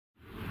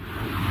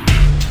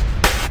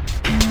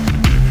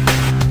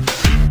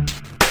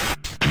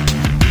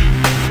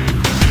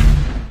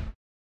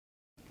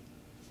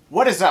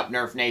What is up,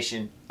 Nerf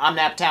Nation? I'm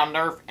Naptown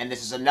Nerf, and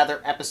this is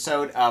another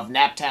episode of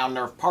Naptown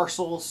Nerf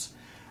Parcels.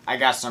 I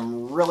got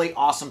some really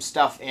awesome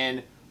stuff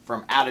in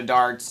from Out of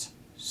Darts.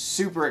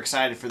 Super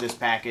excited for this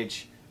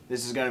package.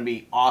 This is going to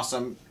be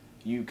awesome.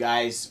 You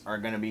guys are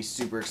going to be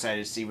super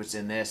excited to see what's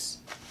in this.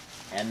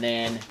 And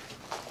then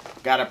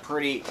got a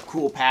pretty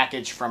cool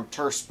package from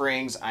Turf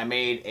Springs. I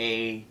made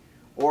a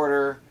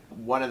order,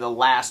 one of the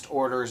last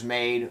orders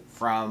made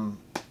from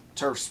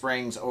Turf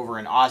Springs over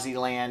in Aussie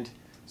land.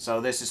 So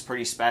this is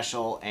pretty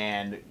special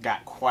and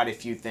got quite a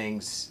few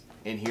things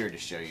in here to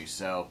show you.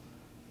 So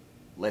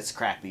let's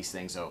crack these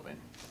things open.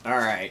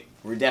 Alright,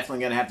 we're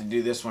definitely going to have to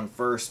do this one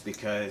first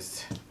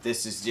because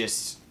this is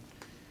just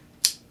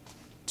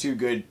too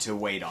good to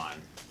wait on.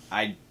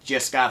 I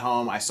just got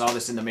home, I saw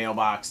this in the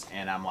mailbox,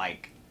 and I'm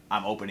like,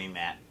 I'm opening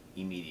that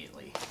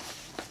immediately.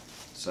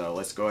 So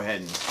let's go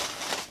ahead and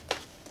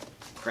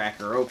crack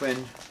her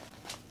open.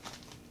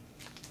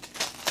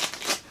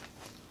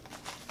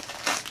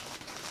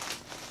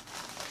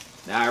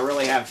 Now I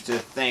really have to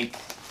thank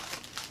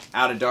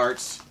Out of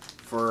Darts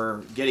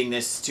for getting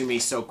this to me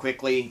so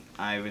quickly.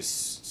 I was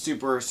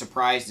super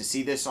surprised to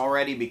see this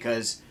already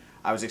because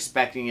I was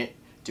expecting it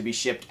to be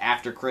shipped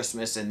after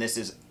Christmas, and this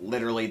is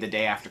literally the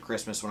day after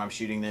Christmas when I'm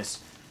shooting this.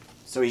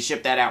 So he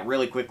shipped that out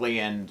really quickly,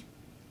 and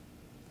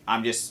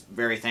I'm just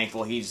very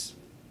thankful. He's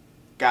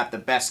got the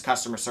best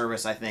customer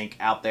service, I think,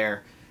 out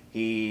there.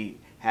 He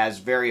has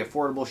very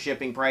affordable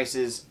shipping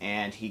prices,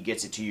 and he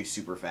gets it to you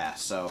super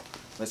fast. So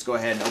let's go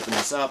ahead and open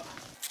this up.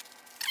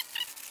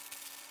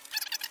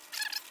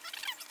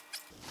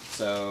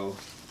 So,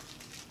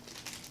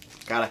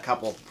 got a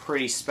couple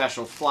pretty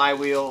special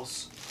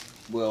flywheels.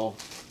 We'll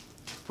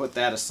put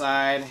that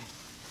aside.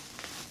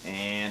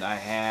 And I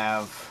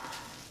have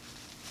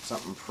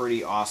something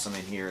pretty awesome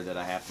in here that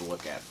I have to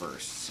look at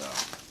first. So,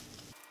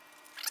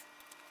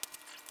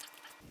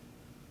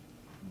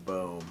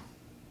 boom.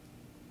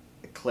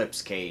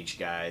 Eclipse cage,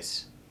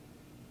 guys.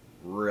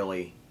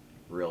 Really,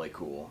 really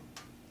cool.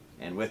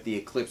 And with the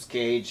Eclipse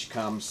cage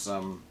comes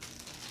some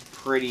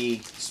pretty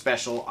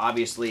special,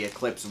 obviously,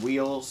 Eclipse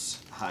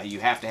wheels.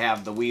 You have to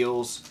have the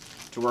wheels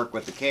to work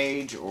with the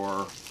cage,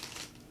 or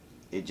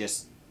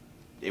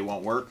it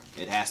won't work.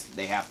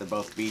 They have to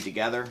both be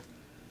together.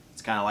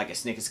 It's kind of like a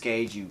Snickers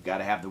cage. You've got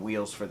to have the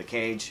wheels for the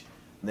cage.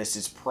 This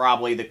is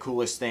probably the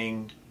coolest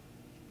thing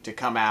to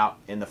come out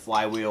in the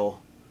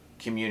flywheel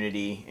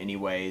community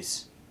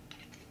anyways.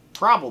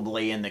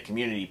 Probably in the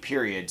community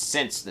period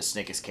since the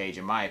Snickers cage,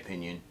 in my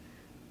opinion.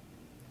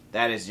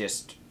 That is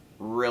just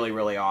really,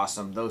 really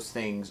awesome. Those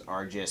things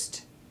are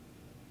just,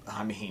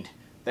 I mean,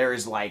 there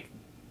is like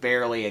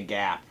barely a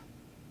gap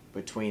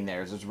between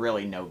theirs. There's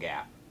really no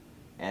gap.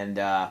 And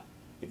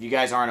if you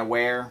guys aren't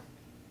aware,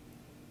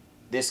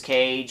 this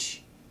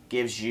cage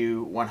gives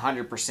you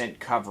 100%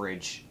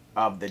 coverage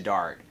of the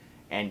dart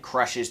and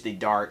crushes the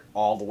dart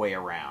all the way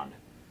around.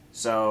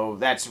 So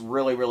that's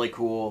really, really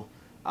cool.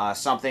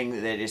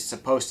 Something that is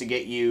supposed to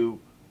get you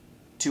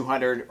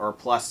 200 or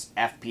plus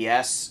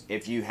FPS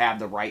if you have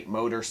the right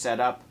motor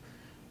set up.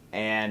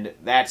 And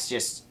that's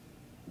just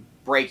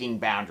breaking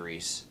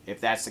boundaries.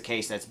 If that's the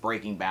case, that's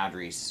breaking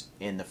boundaries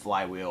in the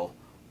flywheel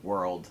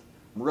world.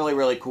 Really,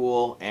 really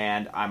cool,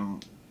 and I'm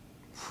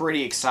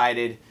pretty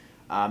excited.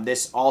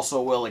 This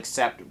also will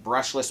accept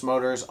brushless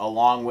motors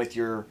along with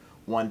your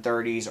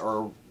 130s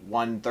or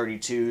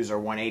 132s or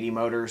 180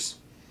 motors.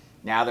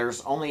 Now, there's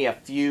only a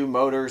few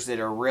motors that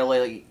are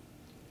really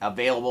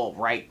available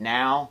right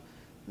now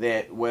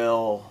that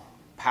will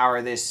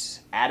power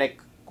this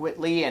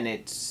adequately, and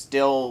it's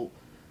still,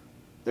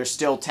 there's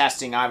still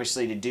testing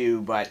obviously to do,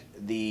 but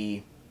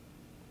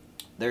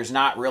there's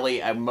not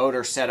really a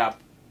motor set up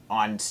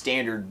on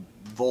standard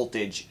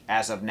voltage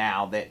as of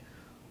now that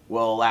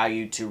will allow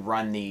you to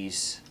run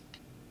these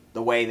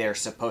the way they're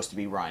supposed to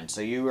be run. So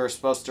you are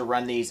supposed to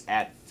run these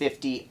at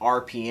 50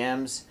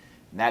 RPMs.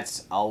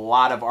 That's a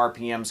lot of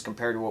RPMs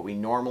compared to what we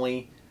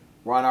normally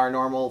run our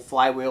normal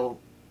flywheel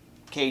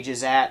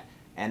cages at,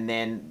 and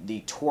then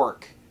the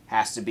torque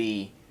has to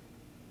be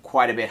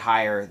quite a bit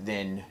higher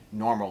than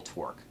normal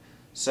torque.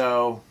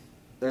 So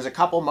there's a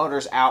couple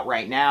motors out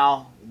right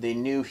now. The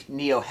new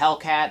Neo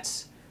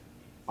Hellcats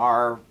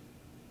are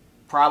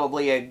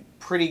probably a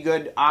pretty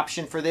good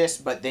option for this,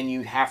 but then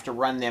you have to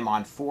run them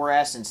on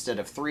 4S instead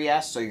of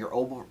 3S, so you're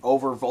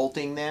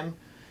overvolting them.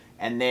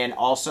 And then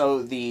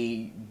also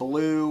the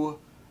blue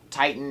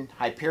Titan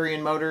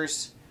Hyperion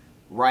motors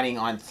running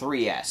on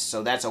 3S.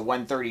 So that's a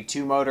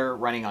 132 motor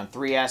running on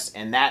 3S,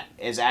 and that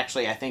is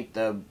actually, I think,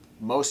 the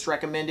most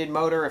recommended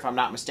motor, if I'm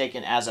not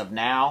mistaken, as of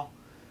now,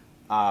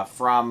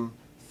 from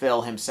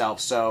Phil himself.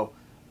 So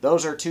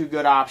those are two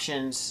good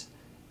options.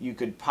 You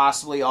could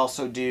possibly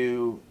also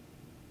do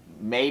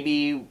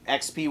maybe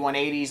XP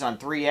 180s on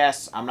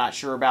 3S. I'm not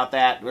sure about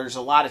that. There's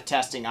a lot of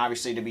testing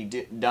obviously to be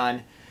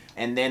done.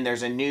 And then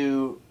there's a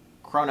new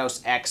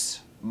Kronos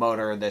X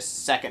motor, the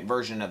second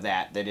version of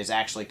that is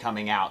actually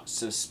coming out,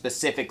 so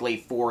specifically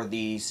for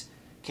these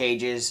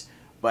cages.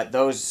 But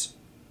those,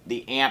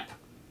 the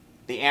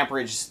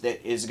amperage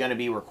that is going to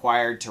be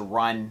required to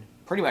run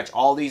pretty much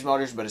all these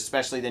motors, but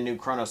especially the new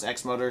Kronos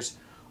X motors,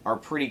 are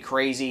pretty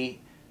crazy.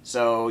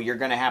 So you're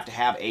going to have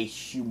a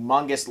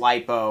humongous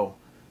LiPo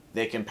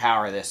that can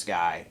power this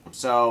guy.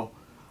 So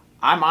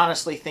I'm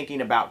honestly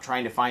thinking about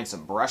trying to find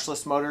some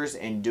brushless motors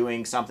and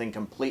doing something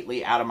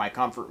completely out of my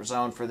comfort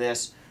zone for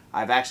this.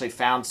 I've actually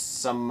found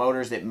some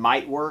motors that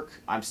might work.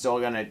 I'm still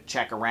going to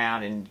check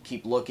around and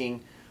keep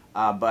looking,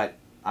 but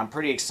I'm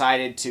pretty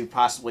excited to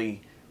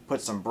possibly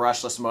put some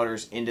brushless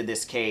motors into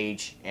this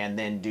cage and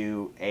then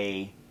do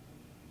a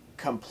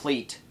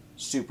complete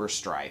super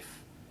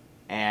strife.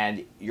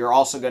 And you're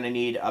also going to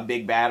need a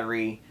big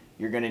battery.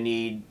 You're going to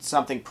need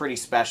something pretty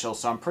special.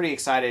 So I'm pretty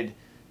excited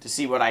to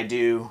see what I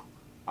do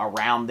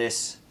around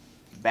this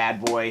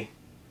bad boy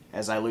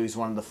as I lose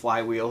one of the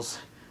flywheels.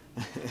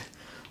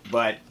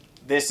 But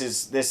this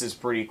is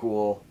pretty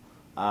cool.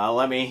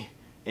 Let me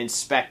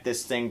inspect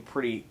this thing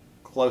pretty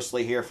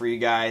closely here for you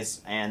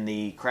guys, and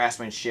the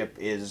craftsmanship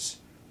is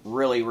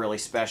really, really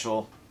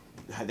special.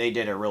 They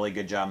did a really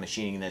good job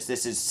machining this.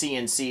 This is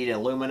CNC'd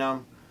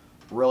aluminum.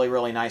 Really,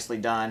 really nicely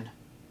done.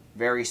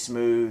 Very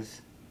smooth.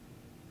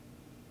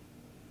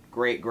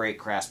 Great, great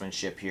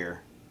craftsmanship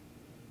here.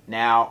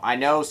 Now, I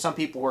know some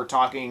people were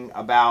talking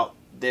about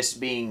this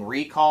being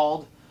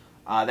recalled.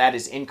 That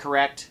is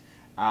incorrect.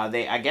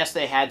 I guess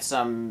they had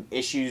some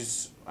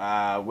issues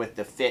with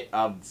the fit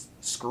of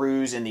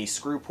screws in these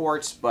screw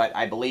ports, but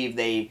I believe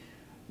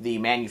the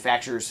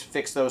manufacturers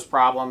fixed those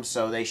problems,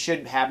 so they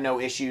should have no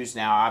issues.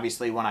 Now,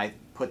 obviously, when I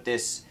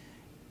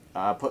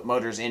put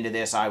motors into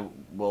this, I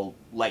will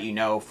let you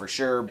know for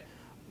sure.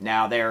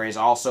 Now, there is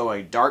also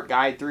a dart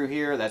guide through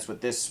here. That's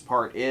what this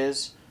part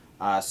is.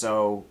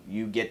 So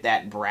you get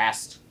that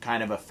brass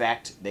kind of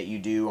effect that you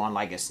do on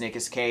like a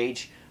Snickers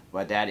cage,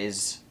 but that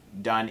is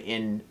done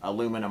in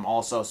aluminum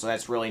also, so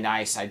that's really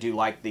nice. I do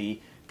like the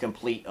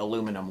complete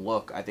aluminum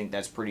look. I think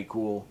that's pretty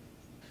cool.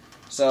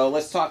 So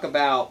let's talk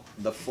about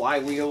the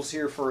flywheels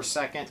here for a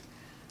second.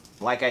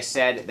 Like I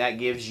said, that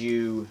gives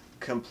you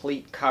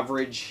complete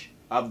coverage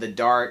of the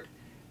dart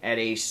at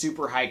a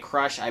super high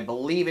crush. I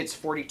believe it's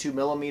 42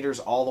 millimeters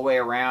all the way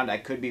around. I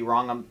could be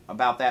wrong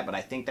about that, but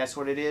I think that's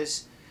what it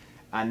is.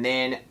 And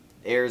then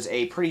there's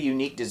a pretty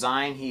unique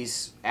design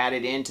he's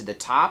added into the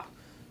top.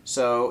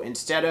 So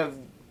instead of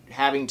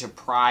having to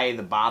pry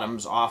the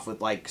bottoms off with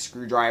like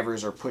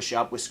screwdrivers or push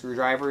up with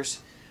screwdrivers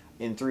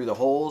in through the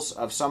holes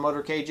of some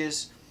motor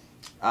cages,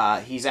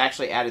 he's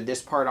actually added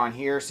this part on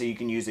here so you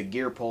can use a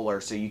gear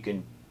puller so you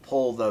can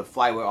pull the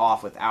flywheel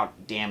off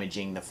without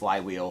damaging the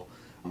flywheel,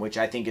 which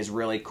I think is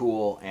really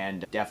cool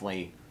and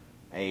definitely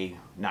a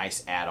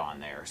nice add-on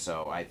there.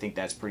 So I think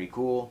that's pretty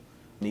cool.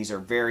 These are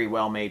very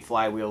well made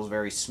flywheels,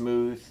 very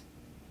smooth,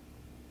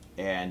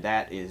 and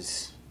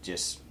that's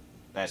just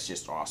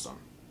awesome.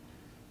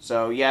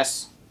 So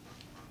yes,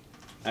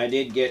 I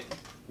did get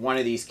one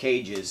of these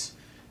cages.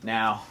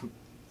 Now,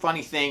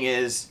 funny thing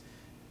is,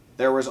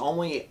 there was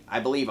only, I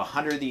believe,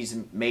 100 of these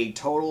made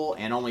total,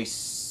 and only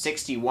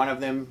 61 of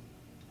them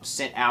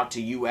sent out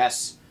to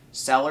US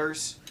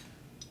sellers.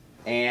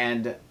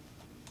 And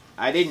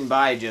I didn't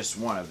buy just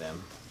one of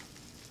them.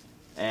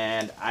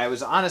 And I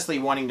was honestly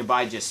wanting to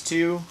buy just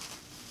 2,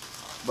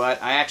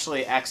 but I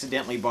actually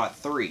accidentally bought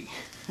 3.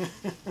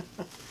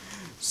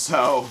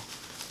 So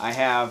I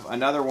have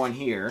another one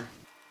here.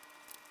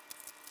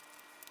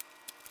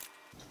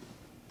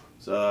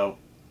 So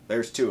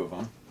there's 2 of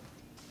them.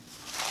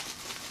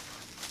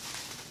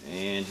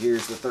 And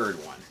here's the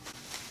 3rd one.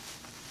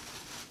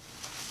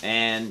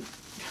 And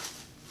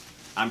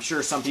I'm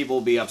sure some people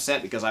will be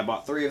upset because I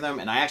bought 3 of them,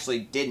 and I actually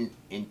didn't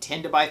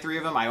intend to buy 3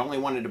 of them. I only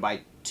wanted to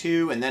buy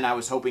 2, and then I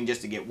was hoping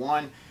just to get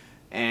 1,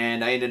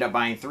 and I ended up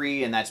buying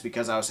 3, and that's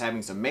because I was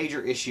having some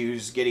major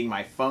issues getting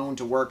my phone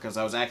to work because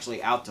I was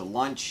actually out to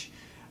lunch.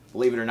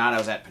 Believe it or not, I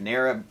was at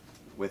Panera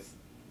with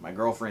my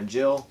girlfriend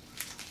Jill,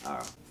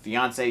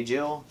 fiance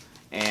Jill,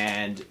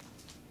 and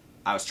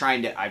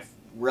I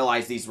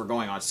realized these were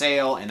going on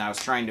sale, and I was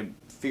trying to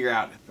figure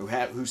out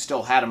who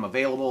still had them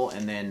available,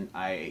 and then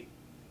I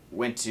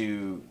went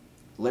to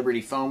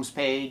Liberty Foam's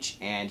page,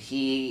 and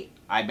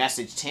I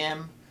messaged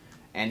him,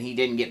 and he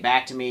didn't get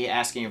back to me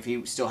asking if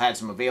he still had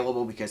some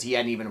available because he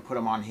hadn't even put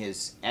them on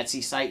his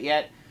Etsy site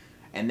yet.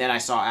 And then I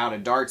saw Out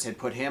of Darts had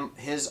put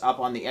his up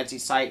on the Etsy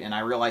site, and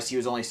I realized he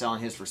was only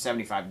selling his for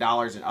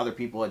 $75, and other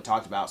people had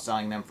talked about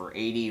selling them for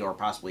 $80 or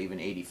possibly even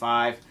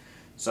 $85.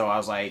 So I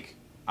was like,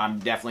 I'm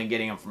definitely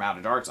getting them from Out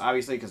of Darts,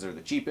 obviously, because they're the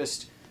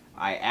cheapest.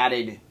 I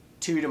added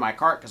 2 to my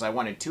cart because I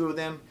wanted 2 of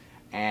them,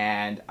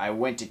 and I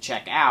went to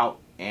check out,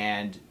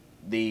 and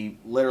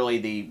literally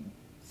the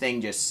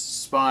thing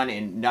just spun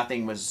and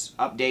nothing was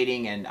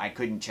updating, and I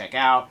couldn't check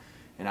out,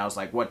 and I was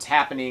like, what's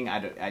happening?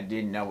 I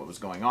didn't know what was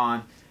going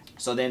on.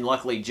 So then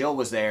luckily Jill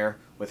was there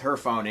with her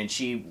phone, and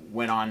she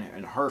went on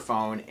her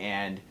phone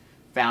and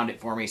found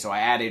it for me. So I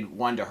added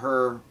 1 to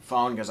her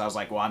phone because I was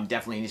like, well, I'm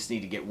definitely just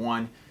need to get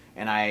 1.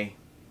 And I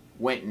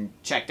went and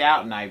checked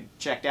out, and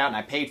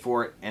I paid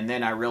for it, and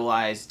then I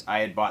realized I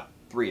had bought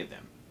 3 of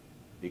them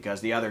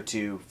because the other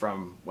 2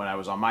 from when I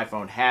was on my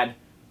phone had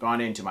gone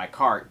into my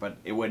cart, but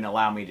it wouldn't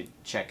allow me to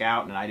check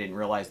out, and I didn't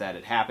realize that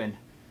had happened.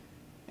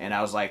 And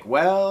I was like,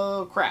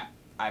 well, crap.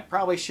 I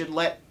probably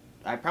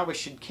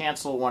should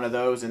cancel one of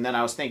those. And then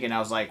I was thinking, I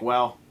was like,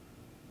 well,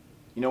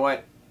 you know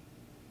what?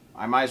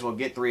 I might as well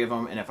get 3 of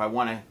them. And if I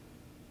want to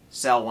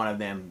sell one of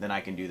them, then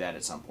I can do that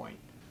at some point.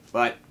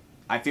 But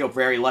I feel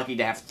very lucky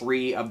to have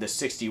 3 of the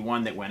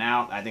 61 that went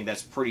out. I think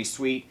that's pretty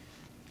sweet.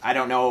 I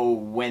don't know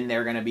when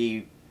they're going to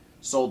be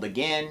sold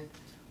again.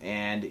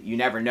 And you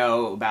never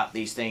know about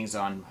these things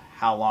on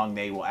how long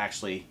they will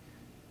actually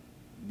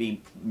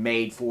be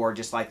made for.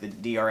 Just like the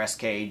DRS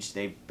cage,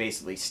 they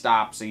basically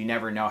stop, so you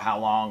never know how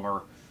long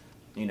or,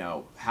 you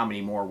know, how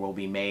many more will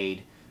be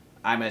made.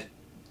 I'm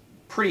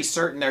pretty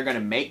certain they're going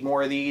to make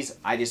more of these.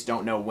 I just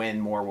don't know when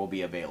more will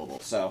be available.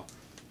 So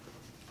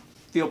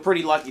feel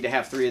pretty lucky to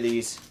have 3 of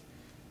these.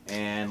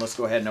 And let's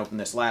go ahead and open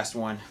this last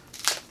one,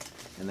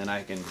 and then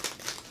I can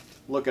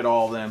look at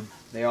all of them.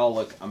 They all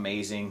look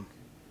amazing.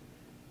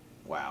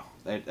 Wow,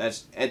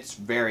 it's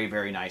very,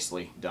 very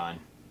nicely done.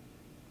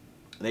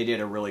 They did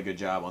a really good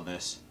job on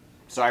this.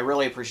 So I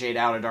really appreciate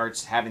Out of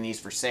Darts having these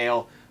for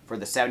sale for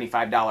the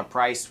 $75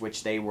 price,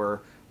 which they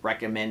were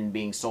recommend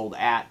being sold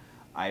at.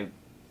 I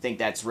think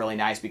that's really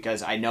nice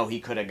because I know he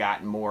could have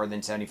gotten more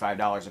than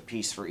 $75 a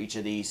piece for each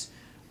of these.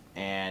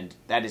 And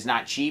that is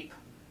not cheap,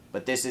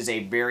 but this is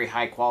a very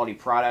high quality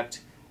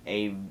product,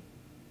 a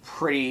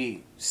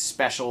pretty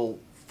special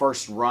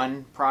first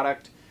run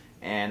product,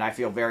 and I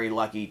feel very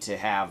lucky to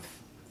have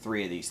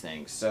 3 of these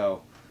things.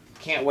 So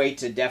can't wait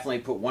to definitely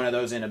put one of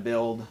those in a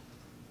build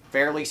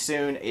fairly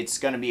soon. It's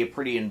going to be a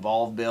pretty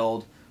involved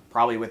build,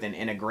 probably with an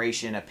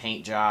integration, a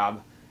paint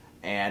job,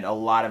 and a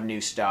lot of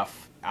new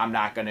stuff. I'm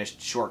not going to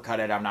shortcut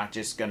it. I'm not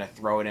just going to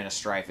throw it in a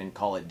strife and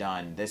call it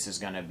done. This is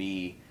going to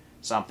be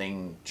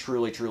something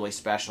truly, truly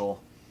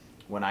special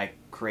when I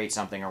create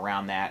something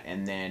around that,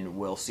 and then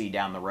we'll see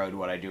down the road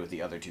what I do with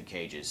the other 2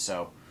 cages.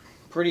 So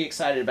pretty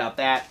excited about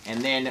that.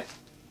 And then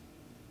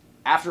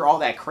after all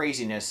that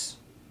craziness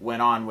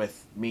went on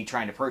with me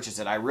trying to purchase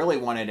it, I really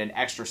wanted an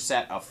extra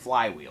set of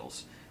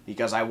flywheels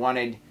because I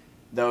wanted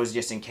those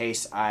just in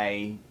case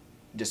I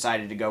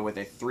decided to go with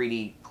a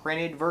 3D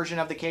printed version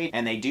of the cage.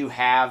 And they do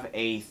have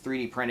a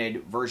 3D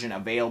printed version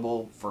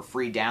available for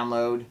free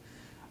download.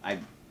 I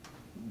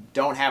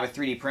don't have a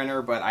 3D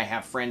printer, but I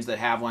have friends that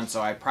have one,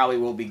 so I probably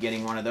will be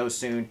getting one of those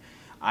soon.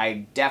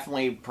 I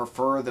definitely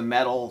prefer the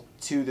metal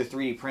to the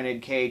 3D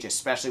printed cage,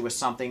 especially with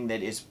something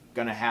that is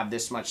going to have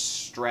this much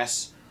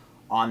stress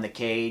on the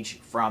cage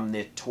from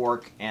the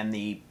torque and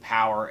the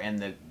power and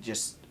the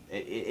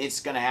it's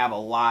going to have a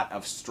lot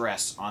of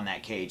stress on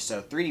that cage.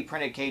 So 3D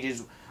printed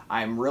cages,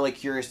 I'm really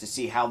curious to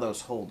see how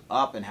those hold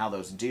up and how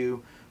those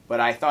do. But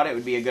I thought it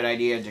would be a good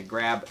idea to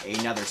grab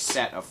another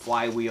set of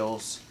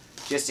flywheels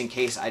just in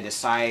case I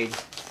decide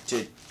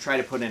to try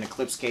to put an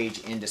Eclipse cage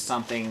into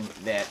something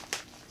that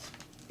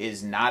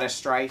is not a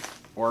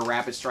strife or a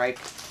rapid strike.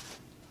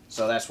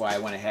 So that's why I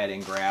went ahead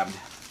and grabbed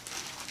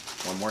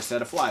one more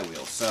set of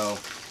flywheels. So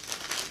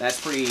that's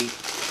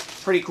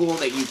pretty cool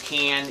that you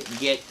can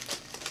get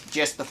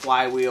just the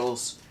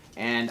flywheels.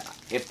 And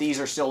if these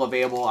are still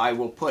available, I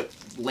will put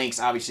links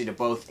obviously to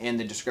both in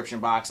the description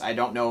box. I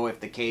don't know if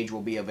the cage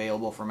will be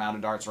available from Out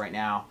of Darts right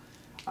now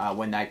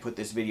when I put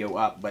this video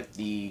up, but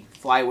the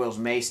flywheels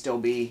may still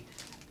be,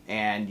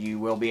 and you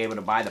will be able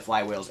to buy the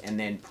flywheels and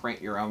then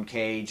print your own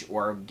cage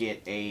or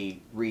get a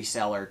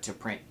reseller to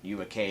print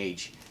you a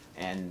cage,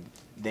 and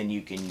then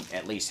you can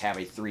at least have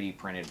a 3D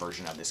printed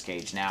version of this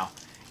cage. Now,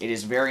 it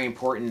is very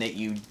important that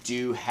you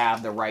do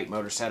have the right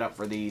motor setup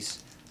for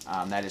these.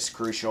 That is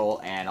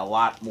crucial, and a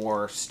lot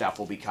more stuff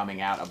will be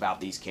coming out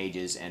about these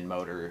cages and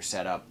motor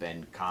setup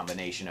and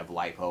combination of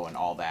LiPo and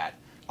all that.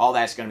 All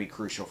that's going to be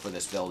crucial for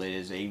this build. It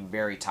is a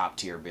very top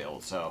tier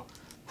build, so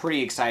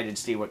pretty excited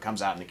to see what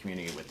comes out in the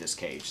community with this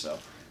cage. So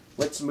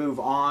let's move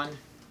on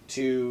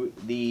to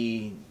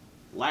the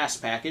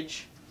last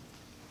package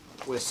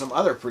with some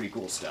other pretty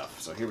cool stuff.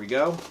 So here we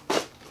go.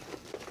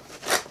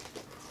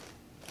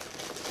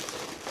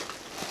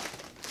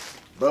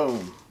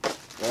 Boom.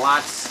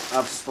 Lots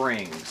of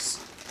springs.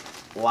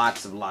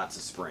 Lots of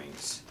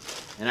springs.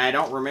 And I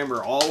don't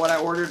remember all what I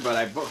ordered, but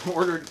I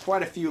ordered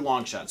quite a few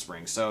long shot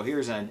springs. So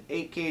here's an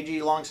 8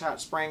 kg long shot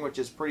spring, which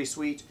is pretty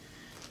sweet.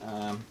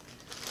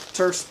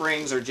 Turf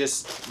springs are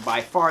just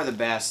by far the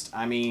best.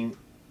 I mean,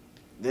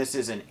 this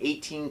is an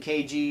 18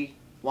 kg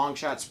long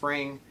shot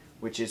spring,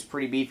 which is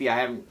pretty beefy.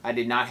 I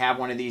did not have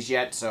one of these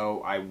yet,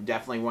 so I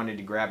definitely wanted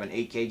to grab an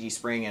 8 kg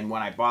spring. And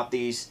when I bought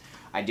these,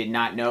 I did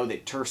not know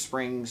that turf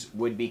springs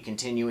would be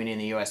continuing in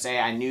the USA.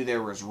 I knew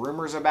there was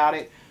rumors about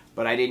it,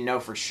 but I didn't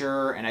know for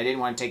sure, and I didn't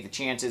want to take the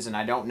chances, and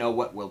I don't know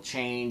what will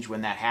change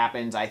when that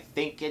happens. I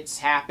think it's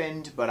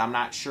happened, but I'm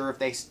not sure if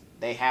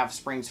they have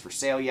springs for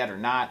sale yet or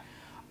not.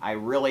 I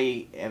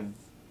really have.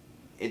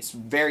 It's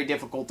very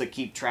difficult to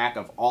keep track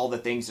of all the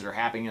things that are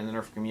happening in the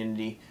Nerf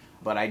community,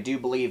 but I do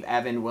believe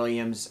Evan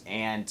Williams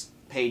and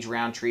Paige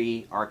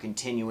Roundtree are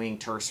continuing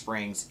turf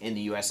springs in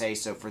the USA.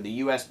 So for the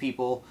US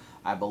people,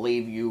 I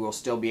believe you will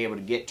still be able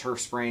to get turf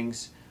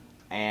springs,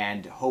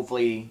 and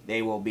hopefully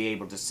they will be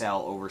able to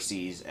sell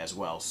overseas as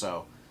well.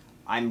 So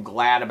I'm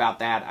glad about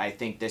that. I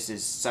think this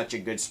is such a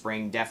good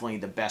spring, definitely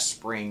the best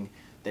spring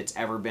that's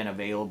ever been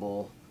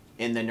available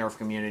in the Nerf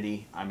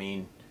community. I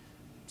mean,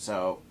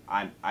 so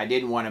I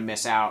didn't want to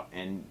miss out,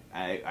 and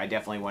I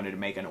definitely wanted to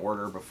make an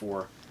order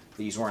before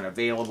these weren't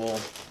available,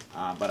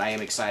 but I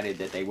am excited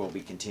that they will be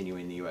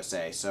continuing in the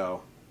USA.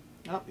 So,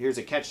 oh, here's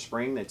a catch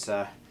spring that's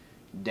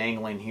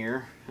dangling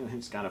here.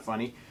 It's kind of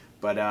funny,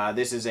 but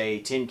this is a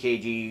 10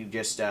 kg,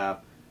 just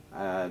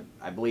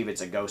I believe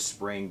it's a ghost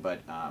spring, but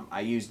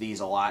I use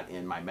these a lot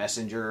in my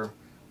messenger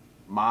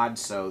mod,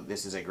 so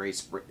this is a great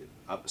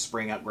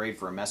spring upgrade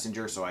for a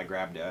messenger, so I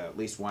grabbed at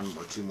least one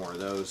or two more of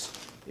those.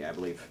 Yeah, I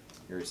believe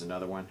here's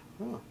another one.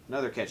 Oh,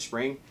 another catch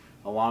spring,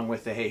 along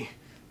with a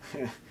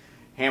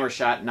hammer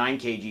shot 9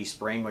 kg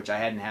spring, which I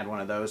hadn't had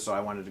one of those, so I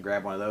wanted to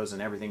grab one of those,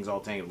 and everything's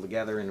all tangled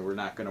together, and we're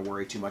not going to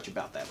worry too much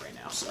about that right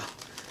now. So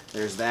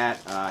there's that.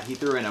 He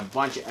threw in a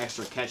bunch of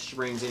extra catch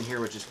springs in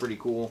here, which is pretty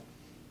cool.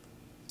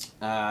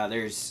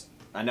 There's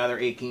another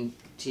 18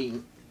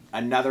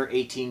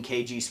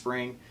 kg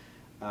spring,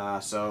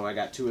 so I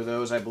got two of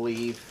those, I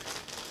believe.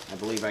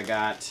 I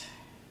got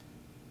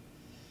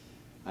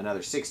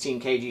another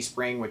 16 kg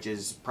spring, which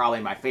is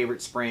probably my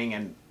favorite spring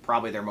and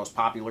probably their most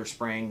popular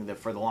spring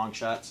for the long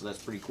shot, so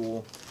that's pretty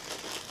cool.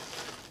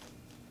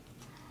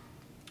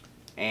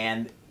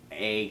 And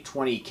a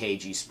 20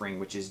 kg spring,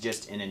 which is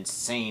just an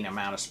insane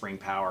amount of spring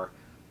power,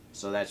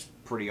 so that's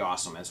pretty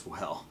awesome as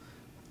well.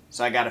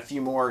 So I got a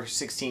few more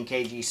 16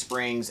 kg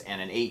springs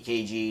and an 8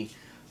 kg.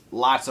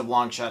 Lots of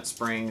long shot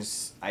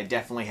springs. I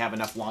definitely have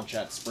enough long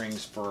shot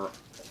springs for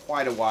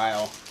quite a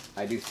while,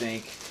 I do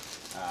think.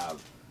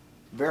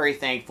 Very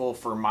thankful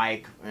for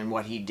Mike and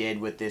what he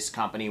did with this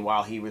company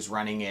while he was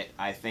running it.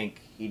 I think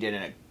he did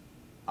an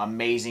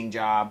amazing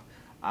job.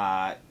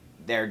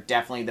 They're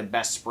definitely the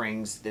best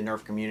springs the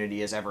Nerf community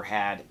has ever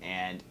had,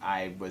 and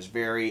I was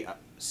very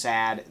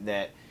sad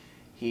that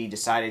he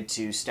decided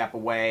to step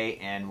away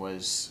and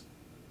was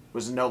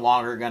no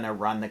longer going to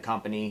run the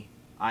company.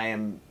 I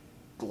am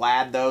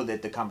glad, though,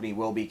 that the company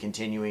will be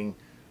continuing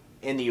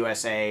in the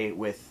USA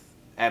with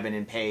Evan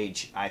and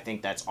Paige. I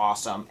think that's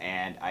awesome,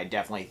 and I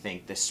definitely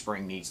think this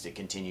spring needs to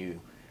continue.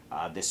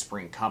 This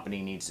spring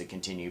company needs to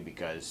continue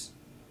because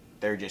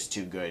they're just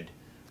too good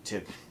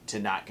to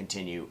not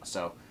continue.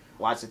 So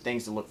lots of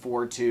things to look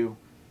forward to.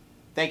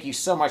 Thank you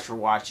so much for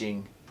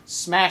watching.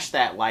 Smash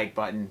that like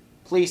button.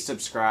 Please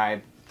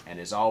subscribe. And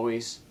as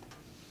always,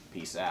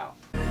 peace out.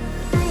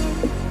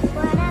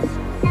 What